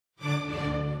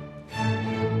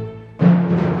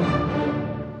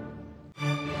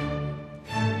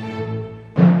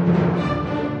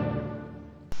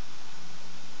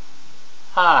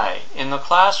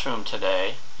classroom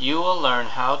today, you will learn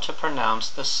how to pronounce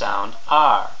the sound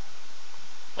R,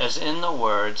 as in the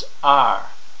words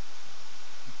are,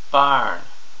 barn,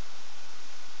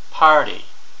 party,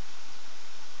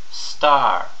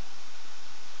 star.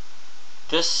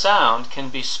 This sound can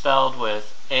be spelled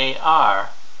with A-R,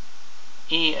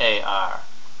 E-A-R.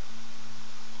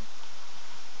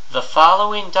 The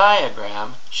following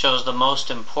diagram shows the most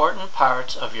important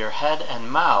parts of your head and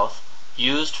mouth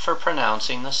used for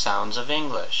pronouncing the sounds of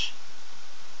English.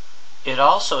 It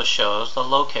also shows the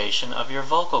location of your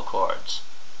vocal cords.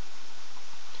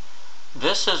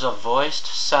 This is a voiced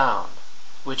sound,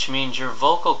 which means your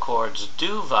vocal cords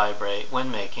do vibrate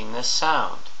when making this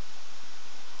sound.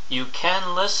 You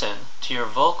can listen to your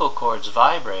vocal cords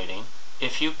vibrating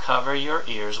if you cover your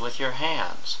ears with your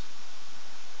hands.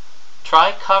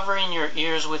 Try covering your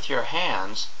ears with your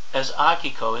hands as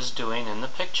Akiko is doing in the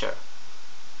picture.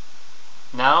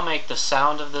 Now make the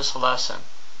sound of this lesson,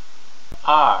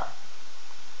 R.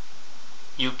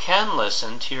 You can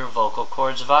listen to your vocal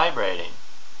cords vibrating.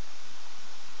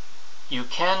 You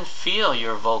can feel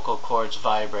your vocal cords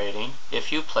vibrating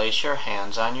if you place your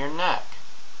hands on your neck.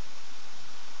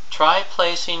 Try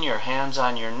placing your hands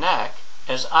on your neck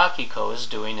as Akiko is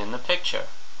doing in the picture.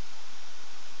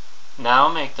 Now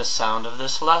make the sound of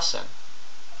this lesson,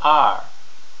 R.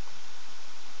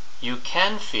 You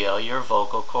can feel your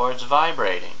vocal cords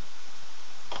vibrating.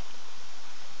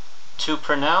 To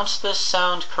pronounce this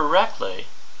sound correctly,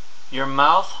 your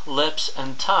mouth, lips,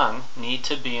 and tongue need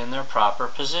to be in their proper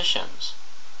positions.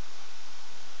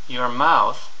 Your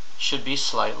mouth should be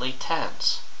slightly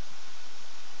tense.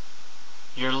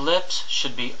 Your lips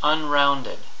should be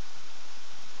unrounded.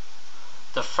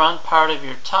 The front part of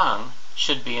your tongue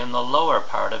should be in the lower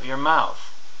part of your mouth.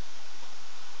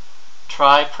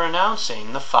 Try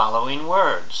pronouncing the following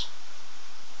words: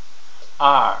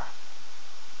 R,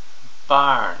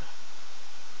 barn,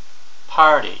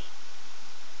 party,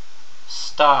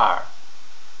 star.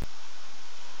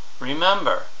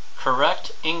 Remember,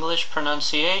 correct English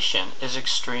pronunciation is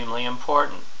extremely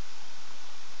important.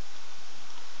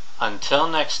 Until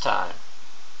next time.